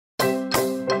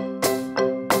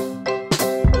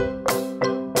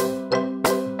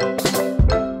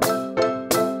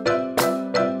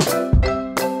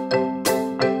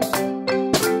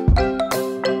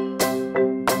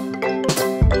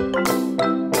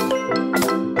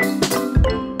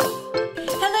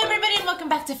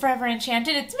Forever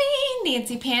Enchanted. It's me,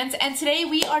 Nancy Pants, and today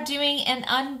we are doing an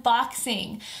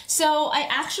unboxing. So I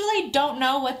actually don't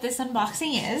know what this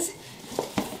unboxing is.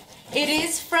 It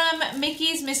is from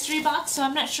Mickey's Mystery Box, so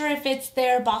I'm not sure if it's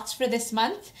their box for this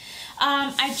month.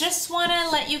 I just want to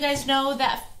let you guys know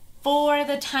that for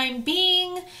the time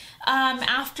being,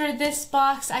 after this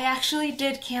box, I actually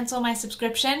did cancel my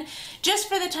subscription just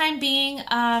for the time being.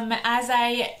 As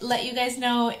I let you guys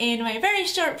know in my very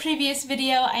short previous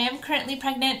video, I am currently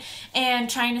pregnant and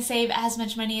trying to save as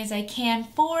much money as I can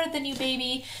for the new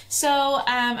baby. So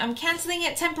I'm canceling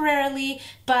it temporarily,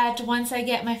 but once I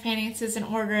get my finances in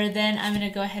order, then I'm gonna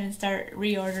go ahead and start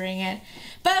reordering it.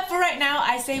 But for right now,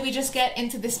 I say we just get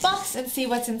into this box and see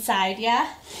what's inside,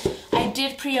 yeah? I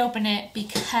did pre-open it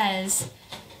because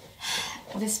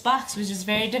this box was just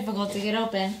very difficult to get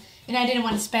open, and I didn't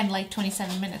want to spend like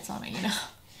 27 minutes on it, you know.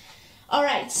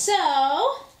 Alright,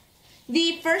 so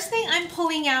the first thing I'm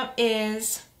pulling out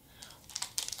is,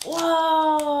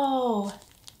 whoa,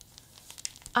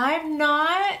 I'm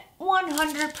not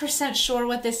 100% sure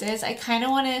what this is. I kind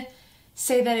of want to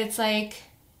say that it's like,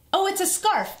 oh, it's a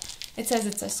scarf. It says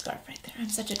it's a scarf right there. I'm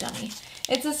such a dummy.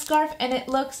 It's a scarf and it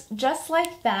looks just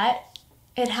like that.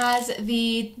 It has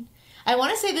the, I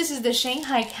want to say this is the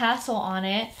Shanghai Castle on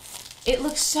it. It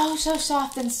looks so, so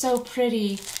soft and so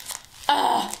pretty.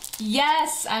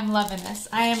 Yes, I'm loving this.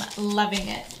 I am loving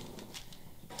it.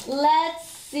 Let's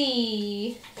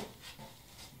see.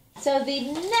 So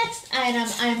the next item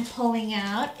I'm pulling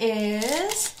out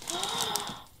is,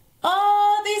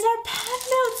 oh, these are pad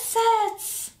note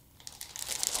sets.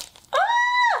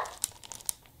 Ah!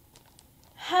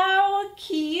 How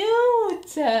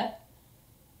cute.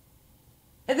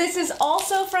 This is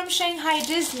also from Shanghai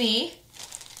Disney,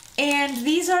 and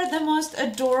these are the most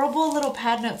adorable little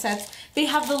pad note sets. They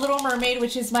have the Little Mermaid,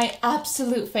 which is my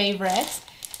absolute favorite.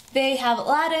 They have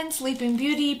Aladdin, Sleeping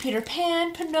Beauty, Peter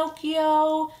Pan,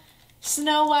 Pinocchio,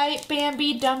 Snow White,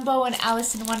 Bambi, Dumbo, and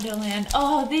Alice in Wonderland.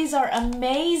 Oh, these are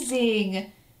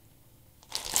amazing.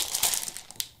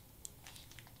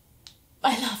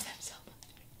 I love them so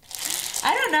much.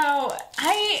 I don't know.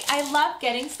 I love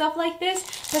getting stuff like this,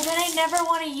 but then I never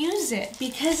want to use it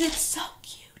because it's so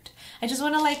cute. I just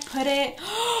want to like put it,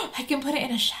 I can put it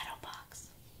in a shadow box.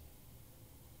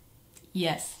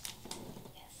 Yes.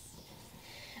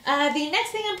 The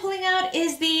next thing I'm pulling out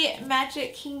is the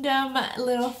Magic Kingdom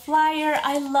little flyer.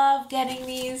 I love getting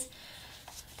these,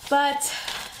 but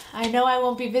I know I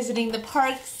won't be visiting the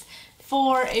parks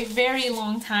for a very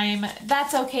long time.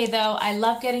 That's okay though. I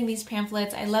love getting these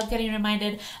pamphlets. I love getting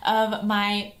reminded of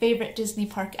my favorite Disney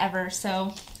park ever.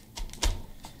 So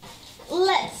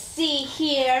let's see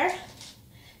here.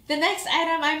 The next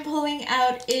item I'm pulling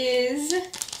out is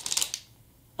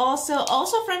also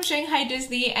from Shanghai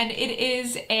Disney, and it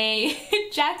is a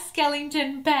Jack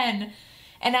Skellington pen.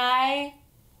 And I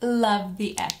love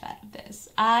the F out of this.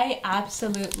 I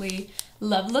absolutely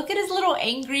love. Look at his little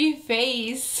angry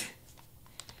face.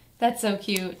 That's so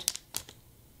cute.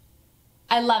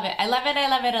 I love it. I love it. I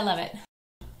love it. I love it.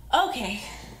 Okay.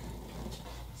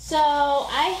 So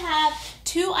I have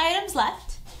 2 items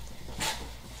left.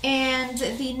 And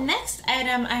the next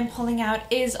item I'm pulling out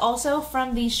is also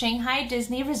from the Shanghai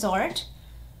Disney Resort.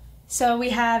 So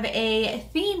we have a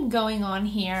theme going on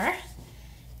here.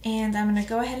 And I'm gonna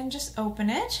go ahead and just open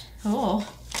it. Oh,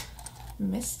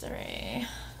 mystery.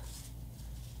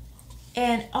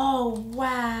 And oh,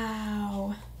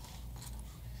 wow.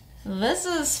 This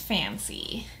is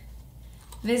fancy.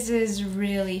 This is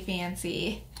really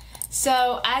fancy.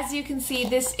 So as you can see,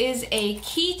 this is a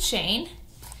keychain,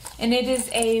 and it is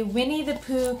a Winnie the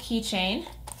Pooh keychain.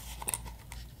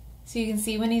 So you can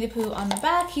see Winnie the Pooh on the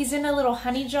back. He's in a little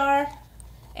honey jar,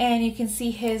 and you can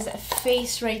see his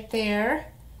face right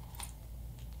there.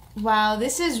 Wow,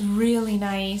 this is really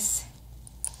nice.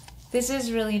 This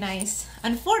is really nice.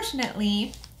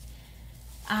 Unfortunately,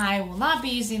 I will not be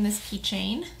using this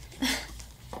keychain.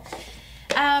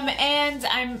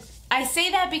 And I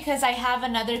say that because I have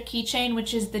another keychain,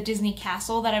 which is the Disney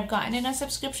Castle that I've gotten in a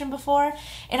subscription before,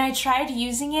 and I tried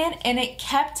using it and it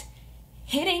kept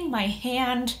hitting my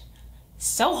hand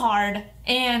so hard,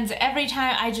 and every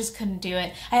time I just couldn't do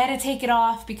it. I had to take it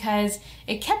off because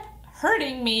it kept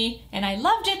hurting me and I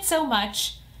loved it so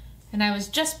much and I was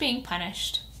just being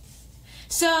punished.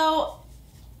 So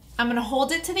I'm gonna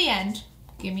hold it to the end.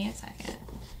 Give me a second.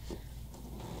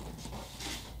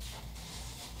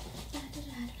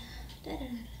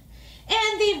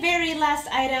 And the very last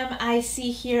item I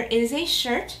see here is a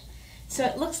shirt. So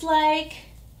it looks like,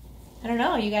 I don't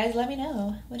know, you guys let me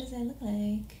know. What does that look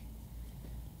like?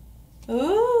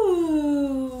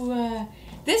 Ooh,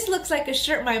 This looks like a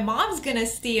shirt my mom's gonna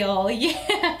steal.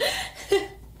 Yeah.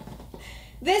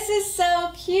 This is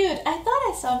so cute. I thought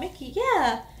I saw Mickey.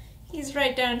 Yeah, he's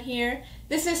right down here.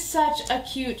 This is such a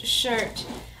cute shirt.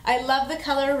 I love the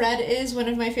color. Red is one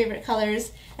of my favorite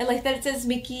colors. I like that it says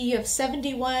Mickey. You have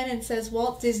 71 and says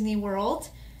Walt Disney World.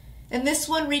 And this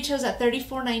one retails at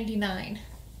 $34.99.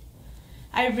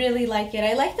 I really like it.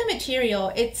 I like the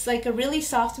material. It's like a really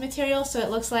soft material, so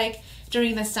it looks like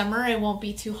during the summer it won't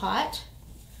be too hot.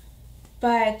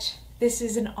 But this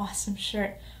is an awesome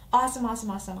shirt. Awesome,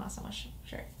 awesome, awesome, awesome, awesome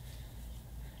shirt.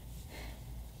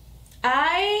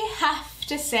 I have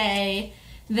to say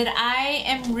that I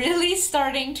am really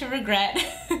starting to regret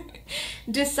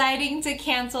deciding to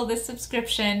cancel this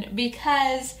subscription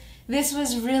because this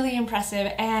was really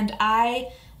impressive and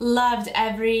I loved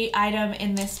every item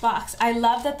in this box. I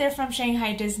love that they're from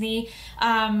Shanghai Disney.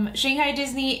 Shanghai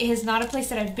Disney is not a place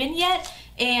that I've been yet,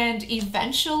 and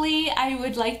eventually I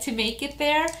would like to make it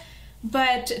there.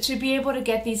 But to be able to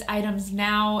get these items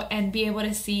now and be able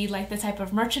to see like the type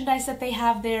of merchandise that they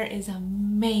have there is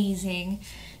amazing.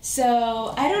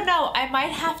 So I don't know, I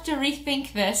might have to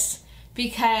rethink this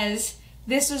because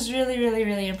this was really, really,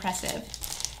 really impressive.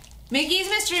 Mickey's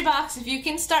Mystery Box, if you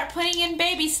can start putting in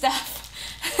baby stuff,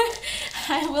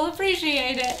 I will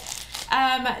appreciate it.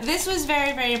 This was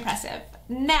very, very impressive.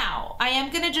 Now, I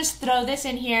am gonna just throw this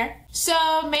in here.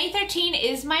 So May 13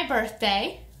 is my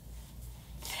birthday.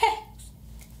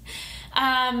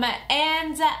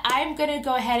 And I'm gonna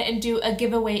go ahead and do a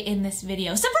giveaway in this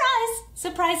video. Surprise!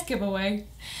 Surprise giveaway.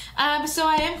 So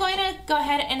I am going to go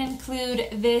ahead and include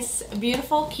this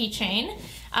beautiful keychain.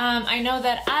 I know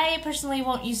that I personally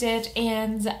won't use it,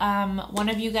 and one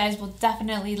of you guys will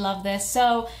definitely love this.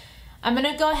 So I'm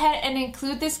gonna go ahead and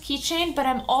include this keychain, but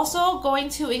I'm also going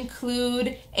to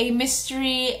include a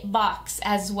mystery box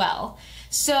as well.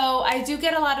 So I do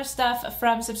get a lot of stuff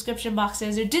from subscription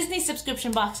boxes, or Disney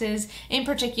subscription boxes in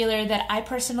particular, that I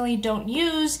personally don't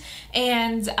use,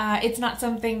 and it's not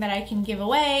something that I can give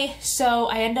away, so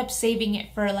I end up saving it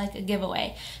for like a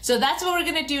giveaway. So that's what we're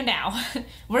gonna do now.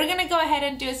 We're gonna go ahead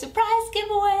and do a surprise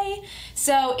giveaway.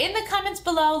 So in the comments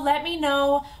below, let me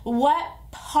know what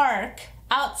park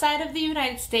outside of the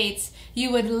United States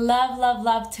you would love, love,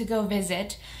 love to go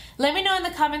visit. Let me know in the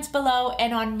comments below,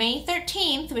 and on May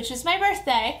 13th, which is my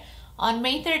birthday, on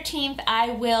May 13th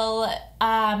I will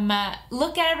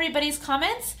look at everybody's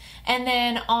comments, and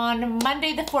then on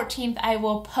Monday the 14th I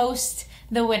will post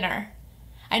the winner.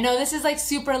 I know this is like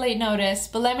super late notice,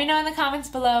 but let me know in the comments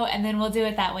below and then we'll do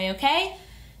it that way, okay?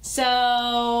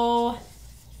 So,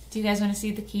 do you guys want to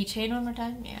see the keychain one more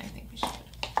time? Yeah, I think we should.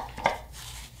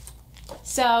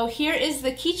 So here is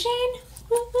the keychain.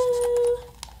 Woo-hoo.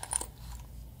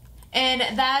 And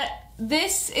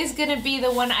this is gonna be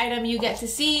the one item you get to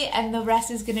see, and the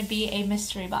rest is gonna be a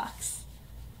mystery box.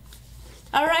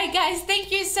 Alright guys,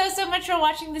 thank you so much for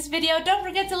watching this video. Don't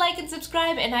forget to like and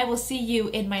subscribe, and I will see you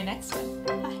in my next one.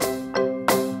 Bye.